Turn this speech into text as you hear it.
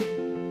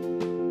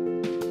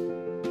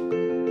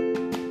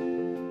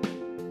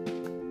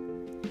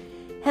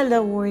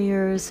Hello,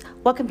 warriors.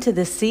 Welcome to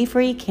the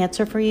C-Free,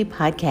 Cancer-Free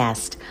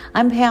podcast.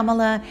 I'm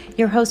Pamela,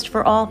 your host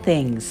for all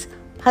things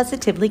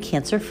positively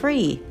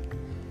cancer-free.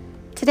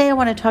 Today, I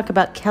want to talk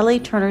about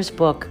Kelly Turner's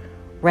book,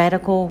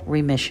 Radical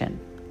Remission.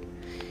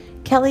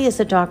 Kelly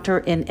is a doctor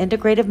in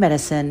integrative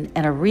medicine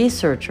and a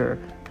researcher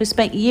who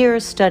spent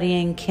years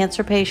studying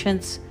cancer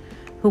patients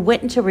who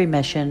went into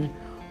remission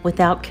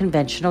without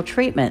conventional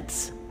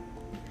treatments.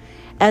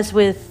 As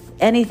with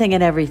anything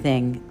and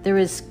everything, there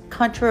is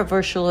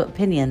controversial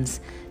opinions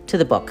to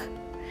the book,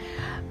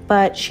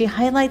 but she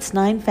highlights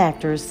 9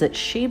 factors that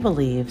she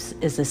believes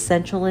is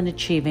essential in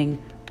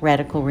achieving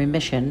radical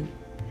remission.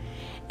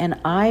 And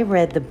I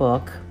read the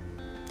book.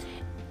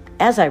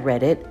 As I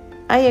read it,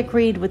 I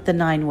agreed with the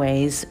 9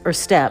 ways or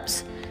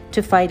steps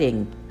to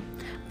fighting,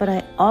 but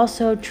I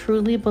also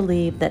truly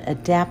believe that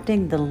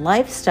adapting the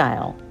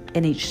lifestyle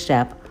in each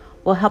step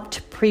will help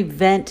to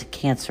prevent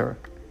cancer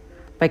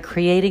by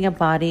creating a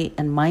body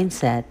and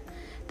mindset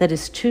that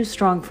is too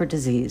strong for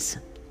disease.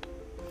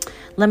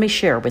 Let me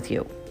share with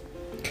you.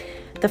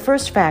 The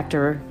first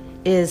factor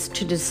is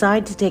to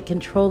decide to take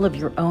control of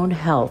your own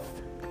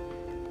health,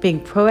 being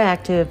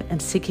proactive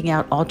and seeking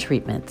out all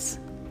treatments.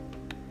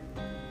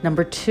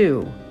 Number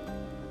 2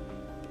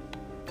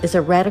 is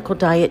a radical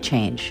diet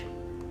change.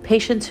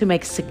 Patients who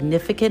make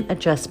significant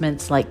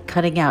adjustments like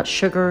cutting out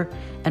sugar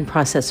and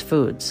processed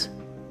foods.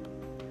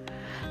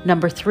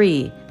 Number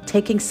 3,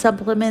 taking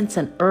supplements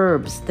and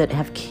herbs that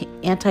have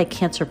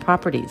anti-cancer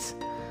properties,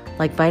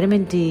 like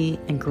vitamin D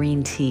and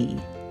green tea.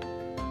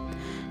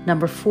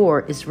 Number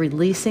 4 is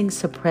releasing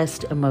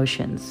suppressed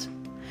emotions.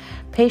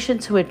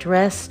 Patients who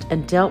addressed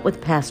and dealt with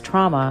past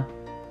trauma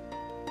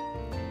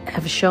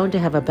have shown to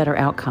have a better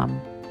outcome.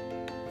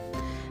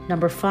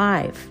 Number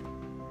 5,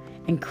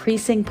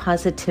 increasing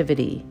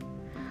positivity.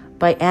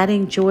 By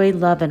adding joy,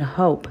 love, and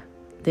hope,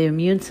 the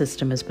immune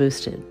system is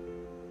boosted.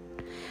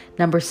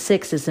 Number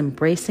 6 is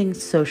embracing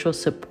social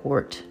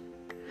support.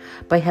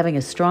 By having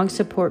a strong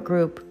support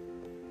group,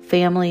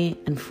 family,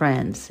 and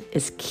friends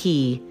is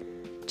key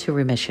to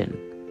remission.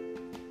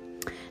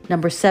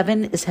 Number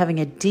 7 is having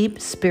a deep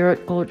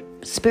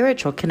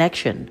spiritual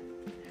connection.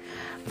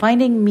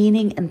 Finding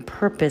meaning and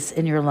purpose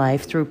in your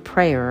life through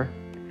prayer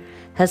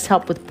has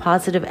helped with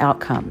positive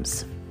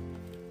outcomes.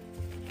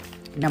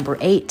 Number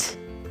 8,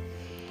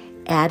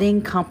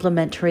 adding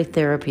complementary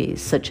therapies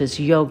such as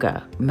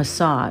yoga,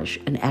 massage,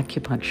 and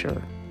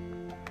acupuncture.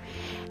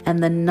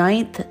 And the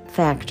 9th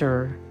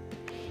factor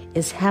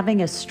is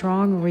having a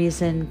strong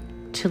reason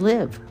to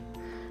live,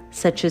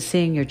 such as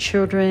seeing your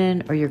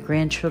children or your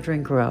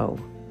grandchildren grow.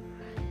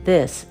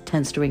 This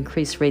tends to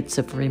increase rates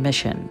of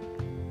remission.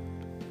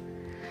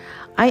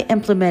 I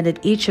implemented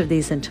each of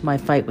these into my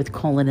fight with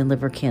colon and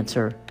liver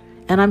cancer,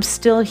 and I'm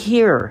still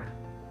here.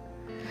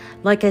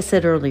 Like I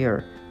said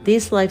earlier,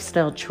 these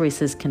lifestyle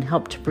choices can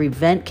help to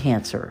prevent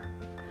cancer,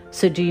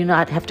 so do you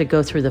not have to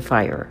go through the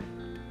fire.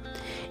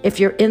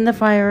 If you're in the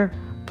fire,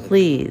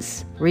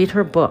 please read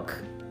her book.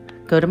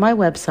 Go to my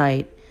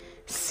website,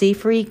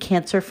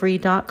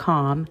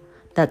 cfreecancerfree.com.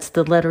 That's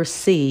the letter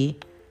C,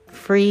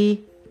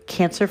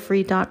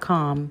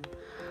 freecancerfree.com,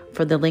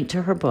 for the link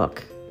to her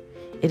book.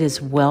 It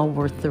is well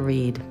worth the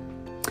read.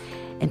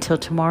 Until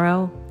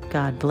tomorrow,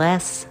 God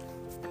bless.